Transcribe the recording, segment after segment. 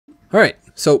All right.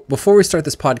 So before we start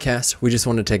this podcast, we just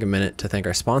want to take a minute to thank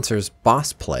our sponsors,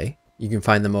 Boss Play. You can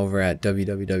find them over at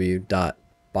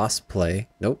www.bossplay.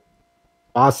 Nope.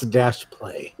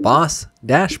 Boss-play.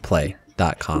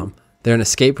 Boss-play.com. They're an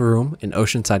escape room in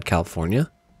Oceanside, California.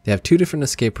 They have two different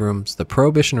escape rooms, the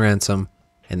Prohibition Ransom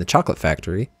and the Chocolate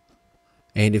Factory.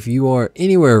 And if you are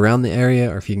anywhere around the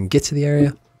area, or if you can get to the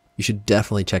area, you should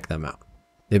definitely check them out.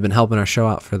 They've been helping our show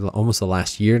out for almost the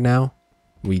last year now.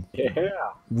 We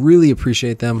really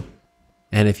appreciate them.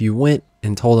 And if you went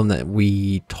and told them that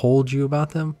we told you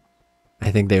about them, I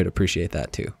think they would appreciate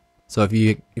that too. So if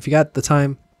you got the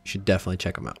time, you should definitely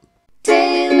check them out.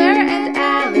 Taylor and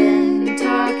Alan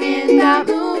talking about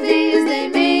movies. They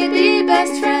may be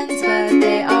best friends, but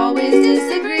they always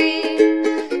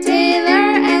disagree. Taylor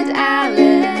and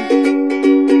Alan,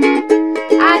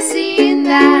 I seen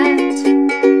that.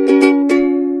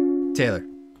 Taylor,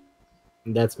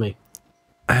 That's me.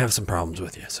 I have some problems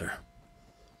with you, sir.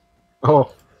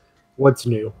 Oh, what's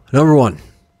new? Number one,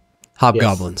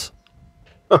 hobgoblins.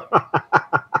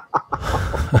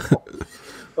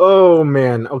 Oh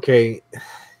man. Okay.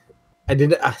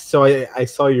 I saw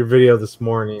your video this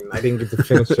morning. I didn't get to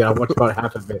finish it. I watched about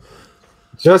half of it.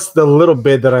 Just the little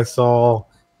bit that I saw,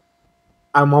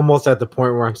 I'm almost at the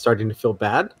point where I'm starting to feel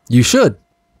bad. You should.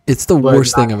 It's the But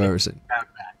worst thing not I've ever seen. that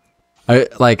bad.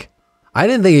 I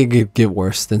didn't think it could get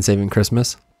worse than Saving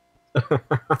Christmas.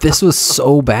 This was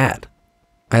so bad.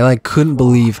 I couldn't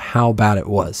believe how bad it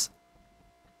was.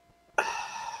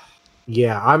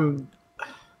 Yeah,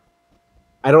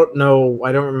 I don't know.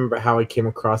 I don't remember how I came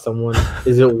across someone.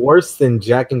 Is it worse than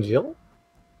Jack and Jill?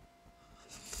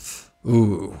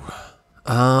 Ooh.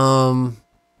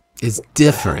 It's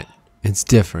different. It's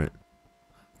different.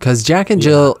 Because Jack and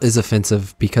Jill is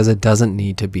offensive because it doesn't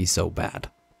need to be so bad.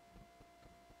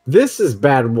 This is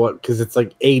bad. What? Because it's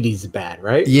like 80s bad,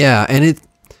 right? Yeah, and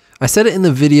I said it in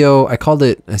the video. I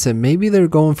said maybe they're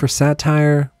going for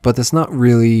satire, but that's not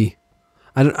really.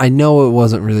 I know it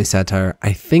wasn't really satire.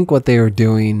 I think what they were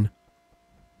doing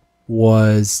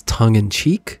was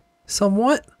tongue-in-cheek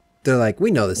somewhat. They're like, we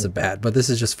know this is bad, but this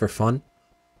is just for fun.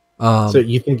 So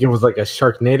you think it was like a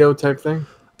Sharknado type thing?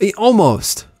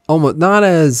 Almost not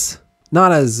as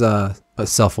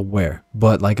self-aware,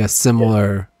 but like a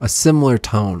similar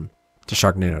tone to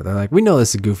Sharknado. They're like, we know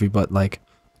this is goofy, but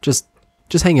just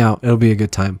hang out. It'll be a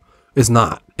good time. It's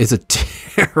not. It's a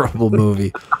terrible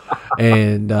movie,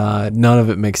 and none of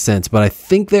it makes sense. But I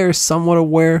think they're somewhat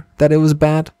aware that it was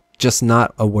bad, just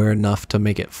not aware enough to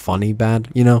make it funny bad.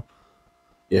 You know?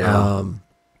 Yeah.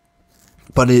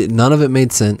 But none of it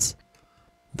made sense.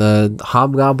 The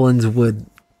hobgoblins would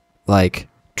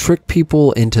trick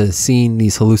people into seeing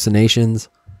these hallucinations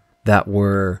that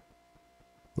were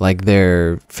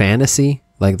their fantasy,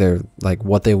 their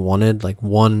what they wanted.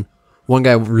 One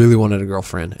guy really wanted a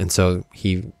girlfriend, and so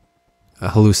he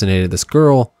hallucinated this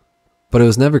girl, but it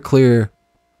was never clear,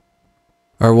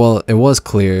 or well, it was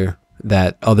clear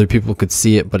that other people could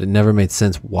see it, but it never made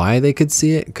sense why they could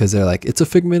see it, because they're like, it's a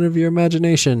figment of your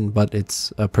imagination, but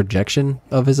it's a projection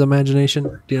of his imagination.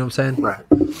 Do you know what I'm saying? Right.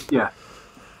 Yeah.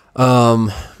 And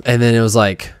then it was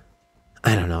I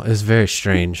don't know, it was very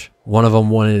strange. One of them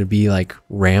wanted to be like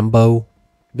Rambo,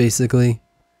 basically.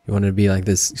 He wanted to be like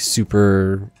this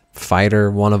super fighter.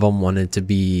 One of them wanted to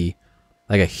be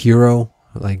like a hero,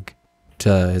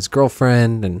 to his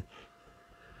girlfriend, and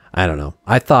I don't know.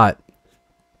 I thought,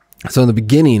 so in the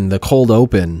beginning, the cold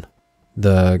open,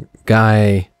 the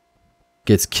guy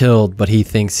gets killed, but he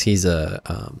thinks he's a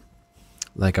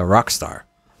rock star.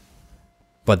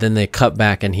 But then they cut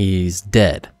back and he's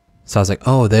dead. So I was like,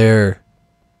 oh,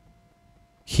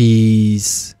 he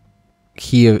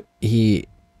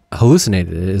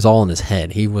hallucinated it. It was all in his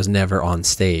head. He was never on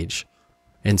stage.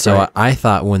 And so Right. I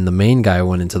thought when the main guy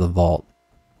went into the vault,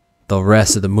 the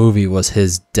rest of the movie was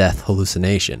his death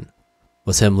hallucination,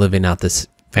 was him living out this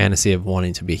fantasy of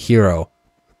wanting to be a hero.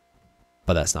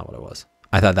 But that's not what it was.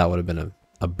 I thought that would have been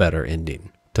a better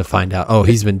ending, to find out, oh,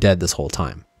 he's been dead this whole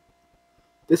time.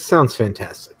 This sounds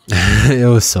fantastic. It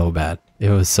was so bad. It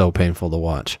was so painful to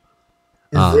watch.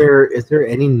 Is there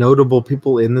any notable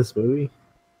people in this movie?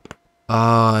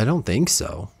 I don't think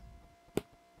so.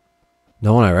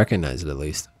 No one I recognized, at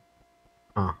least.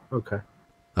 Oh, okay.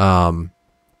 But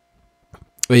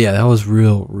yeah, that was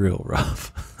real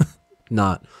rough.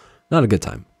 Not a good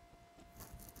time.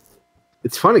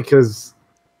 It's funny because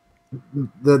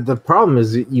the problem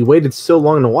is you waited so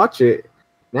long to watch it.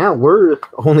 Now we're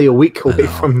only a week away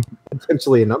from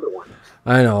potentially another one.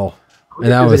 I know. I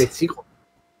And that wonder if there's was any sequel.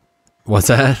 What's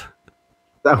that?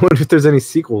 I wonder if there's any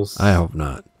sequels. I hope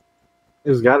not.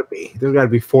 There's got to be. There's got to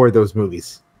be 4 of those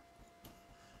movies.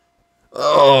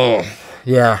 Oh,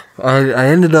 yeah. I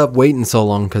ended up waiting so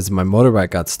long because my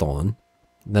motorbike got stolen.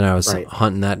 Then I was Right.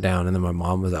 hunting that down, and then my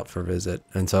mom was out for a visit,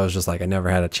 and so I was just like, I never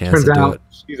had a chance Turns to do out it.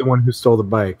 she's the one who stole the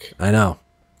bike. I know,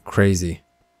 crazy.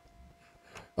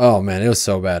 Oh man, it was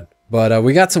so bad. But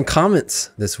we got some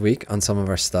comments this week on some of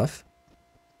our stuff.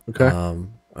 Okay.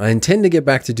 I intend to get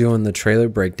back to doing the trailer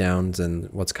breakdowns and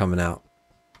what's coming out,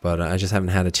 but I just haven't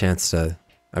had a chance to.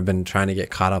 I've been trying to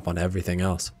get caught up on everything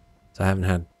else, so I haven't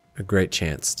had a great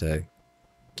chance to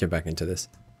get back into this.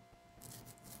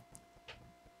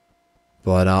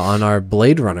 But on our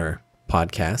Blade Runner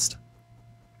podcast,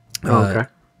 Okay.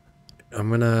 I'm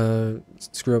gonna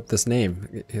screw up this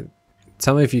name.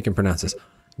 Tell me if you can pronounce this.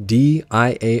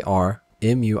 Diarmuid.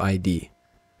 Diarmuid.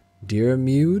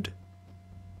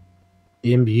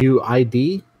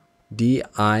 MUID?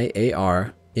 Diarmuid.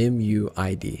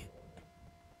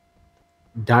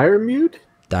 Diarmuid?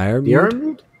 Diarmuid.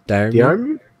 Diarmuid.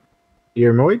 Diarmuid?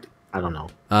 Diarmuid? I don't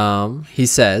know. He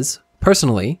says,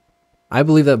 personally, I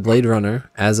believe that Blade Runner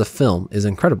as a film is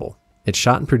incredible. It's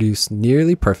shot and produced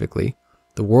nearly perfectly.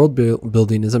 The world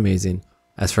building is amazing.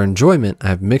 As for enjoyment, I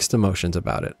have mixed emotions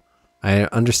about it. I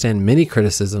understand many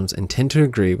criticisms and tend to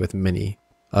agree with many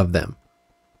of them.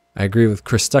 I agree with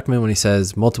Chris Stuckman when he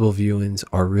says multiple viewings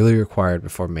are really required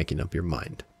before making up your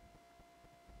mind.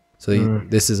 So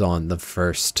this is on the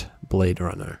first Blade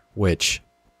Runner, which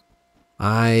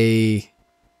I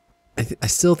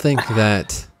still think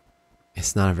that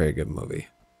it's not a very good movie.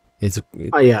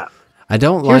 Yeah. I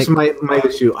don't Here's like my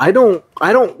issue. I don't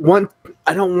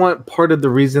want part of the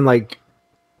reason like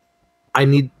I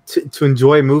need to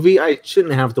enjoy a movie. I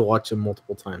shouldn't have to watch it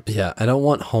multiple times. Yeah, I don't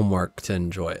want homework to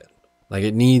enjoy it. Like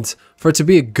it needs for it to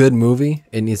be a good movie,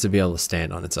 it needs to be able to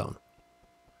stand on its own.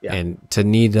 Yeah. And to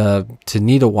need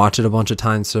to watch it a bunch of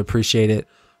times to appreciate it,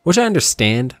 which I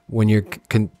understand when you're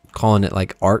calling it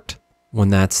like art,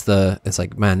 when it's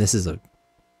like, man, this is a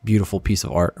beautiful piece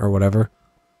of art or whatever.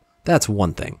 That's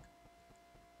one thing.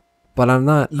 But I'm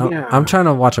not. Yeah. I'm trying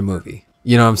to watch a movie.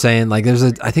 You know what I'm saying? Like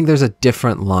I think there's a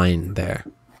different line there.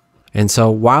 And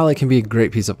so while it can be a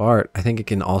great piece of art, I think it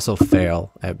can also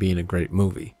fail at being a great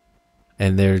movie.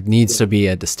 And there needs to be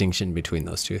a distinction between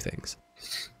those two things.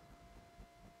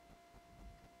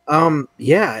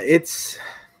 Yeah,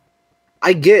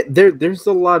 I get there's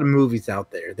a lot of movies out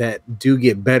there that do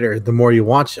get better the more you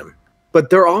watch them, but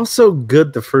they're also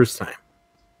good the first time.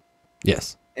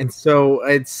 Yes. And so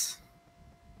it's,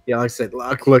 yeah, like I said,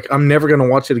 look, I'm never going to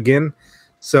watch it again.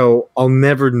 So I'll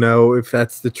never know if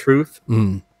that's the truth.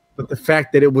 Mm. But the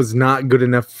fact that it was not good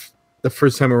enough the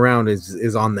first time around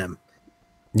is on them.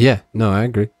 Yeah, no, I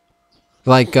agree.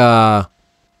 Like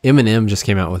Eminem just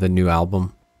came out with a new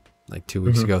album like 2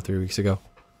 weeks ago, 3 weeks ago.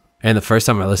 And the first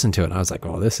time I listened to it, I was like,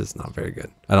 oh, this is not very good.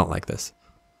 I don't like this.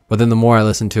 But then the more I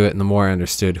listened to it and the more I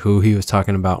understood who he was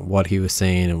talking about, what he was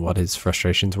saying and what his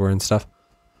frustrations were and stuff,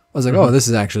 I was like, oh, this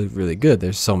is actually really good.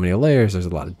 There's so many layers. There's a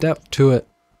lot of depth to it.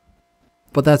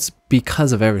 But that's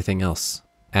because of everything else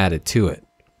added to it.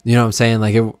 You know what I'm saying?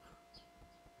 Like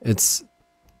it's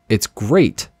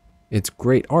great. It's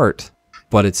great art,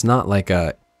 but it's not like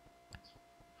a,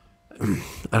 I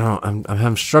don't know,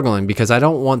 I'm struggling because I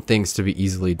don't want things to be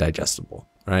easily digestible,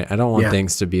 right? I don't want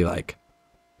things to be like,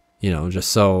 you know,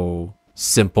 just so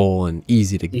simple and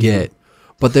easy to get.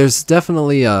 But there's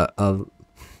definitely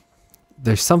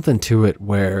there's something to it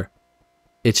where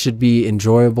it should be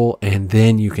enjoyable and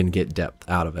then you can get depth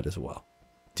out of it as well.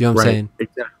 Do you know what I'm saying?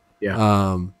 Exactly.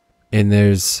 Yeah. And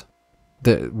there's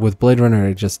with Blade Runner,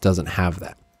 it just doesn't have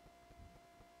that.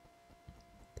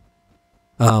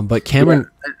 But Cameron,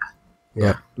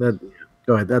 Go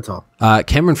ahead. That's all.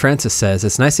 Cameron Francis says,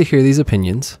 it's nice to hear these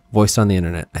opinions voiced on the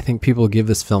internet. I think people give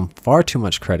this film far too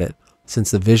much credit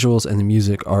since the visuals and the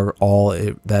music are all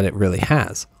that it really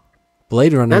has.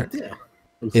 Blade Runner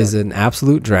is an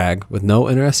absolute drag with no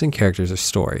interesting characters or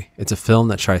story. It's a film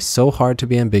that tries so hard to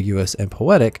be ambiguous and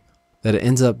poetic that it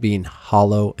ends up being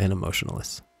hollow and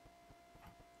emotionless.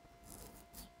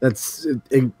 That's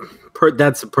a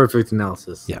perfect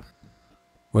analysis. Yeah.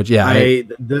 Which, yeah.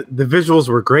 The visuals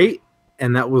were great,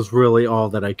 and that was really all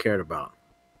that I cared about.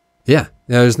 Yeah.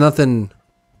 There's nothing.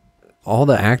 All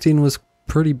the acting was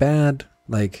pretty bad.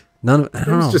 Like, none of I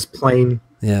don't know. It's just plain.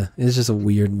 Yeah. It's just a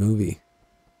weird movie.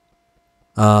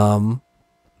 On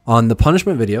the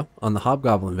punishment video, on the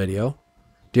Hobgoblin video,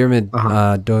 Diarmuid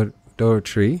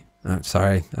Doherty. I'm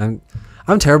sorry.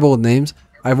 I'm terrible with names.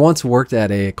 I once worked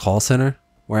at a call center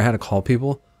where I had to call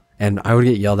people, and I would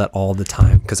get yelled at all the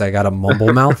time because I got a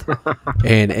mumble mouth.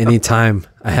 And anytime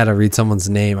I had to read someone's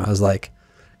name, I was like,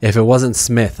 if it wasn't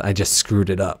Smith, I just screwed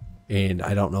it up. And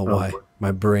I don't know why.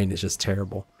 My brain is just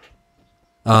terrible.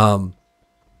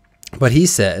 But he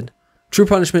said True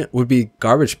Punishment would be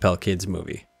Garbage Pail Kids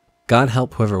movie. God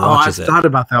help whoever Oh, I've watches it. thought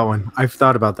about that one. I've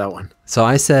thought about that one. So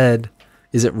I said,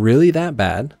 is it really that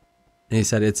bad? And he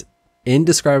said, it's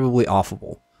indescribably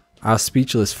awful. I was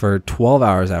speechless for 12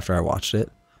 hours after I watched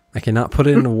it. I cannot put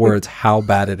it into words how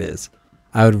bad it is.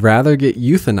 I would rather get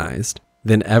euthanized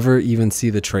than ever even see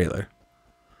the trailer.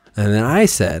 And then I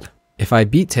said, if I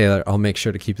beat Taylor, I'll make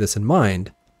sure to keep this in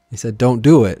mind. He said, don't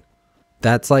do it.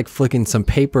 That's like flicking some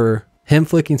paper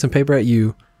at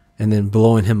you and then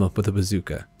blowing him up with a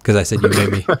bazooka. Because I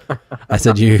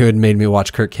said you had made me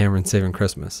watch Kirk Cameron Saving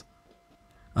Christmas.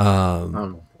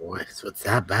 Oh boy, so it's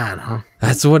that bad, huh?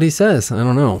 That's what he says. I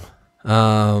don't know.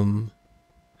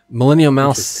 Millennial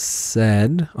Mouse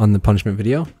said on the punishment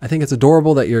video, I think it's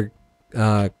adorable that you're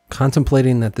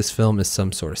contemplating that this film is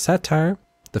some sort of satire.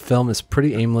 The film is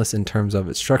pretty aimless in terms of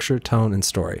its structure, tone, and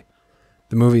story.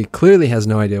 The movie clearly has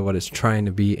no idea what it's trying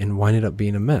to be and winded up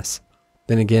being a mess.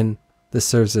 Then again, this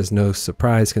serves as no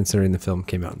surprise considering the film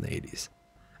came out in the 80s.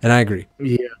 And I agree.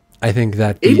 Yeah. I think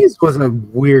that 80s was a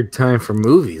weird time for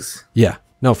movies. Yeah,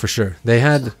 no, for sure. They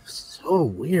had So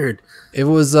weird. it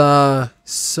was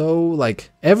so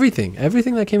like everything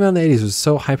that came out in the 80s was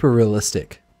so hyper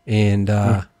realistic. And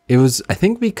it was, I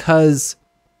think, because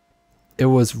it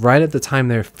was right at the time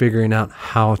they're figuring out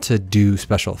how to do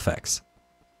special effects.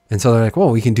 And so they're like,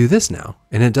 well, we can do this now.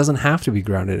 And it doesn't have to be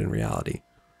grounded in reality.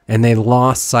 And they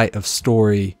lost sight of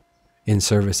story in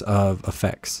service of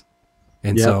effects.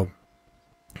 And so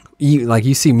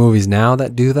you see movies now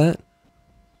that do that,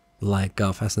 like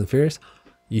Fast and the Furious.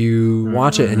 You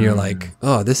watch it and you're like,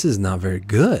 oh, this is not very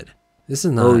good. This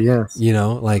is not,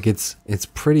 like it's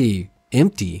pretty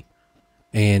empty.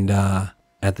 And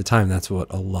at the time, that's what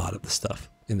a lot of the stuff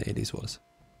in the 80s was.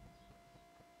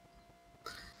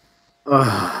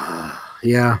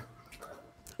 Yeah.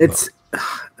 It's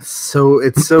so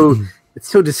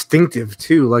distinctive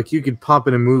too. Like you could pop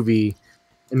in a movie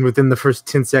and within the first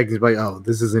 10 seconds be like, oh,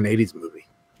 this is an 80s movie.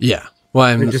 Yeah. Well,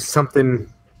 I mean, just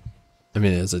something. I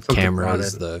mean, there's the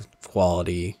cameras, the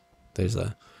quality.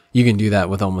 You can do that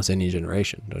with almost any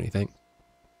generation, don't you think?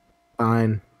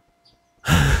 Fine.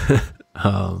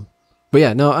 But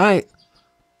yeah, no, I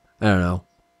don't know.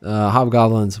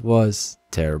 Hobgoblins was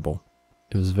terrible.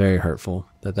 It was very hurtful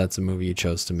that's a movie you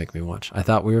chose to make me watch. I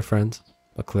thought we were friends,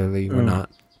 but clearly we're not.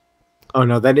 Oh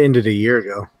no, that ended a year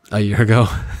ago. A year ago.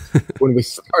 When we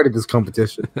started this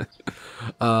competition.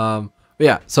 But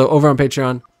yeah, so over on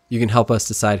Patreon, you can help us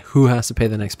decide who has to pay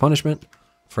the next punishment.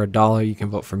 For $1, you can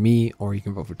vote for me or you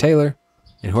can vote for Taylor.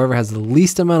 And whoever has the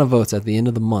least amount of votes at the end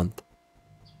of the month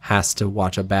has to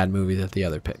watch a bad movie that the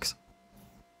other picks.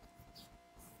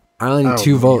 I only need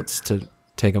 2 votes to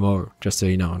take them over, just so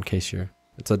you know, in case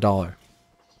it's $1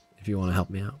 if you want to help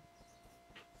me out.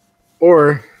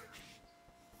 Or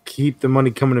keep the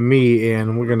money coming to me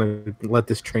and we're going to let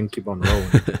this train keep on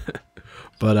rolling.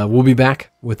 But we'll be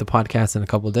back with the podcast in a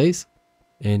couple of days.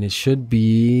 And it should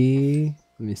be,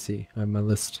 let me see, I have my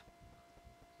list.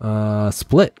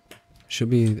 Split.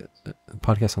 Should be a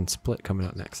podcast on Split coming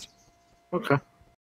out next. Okay.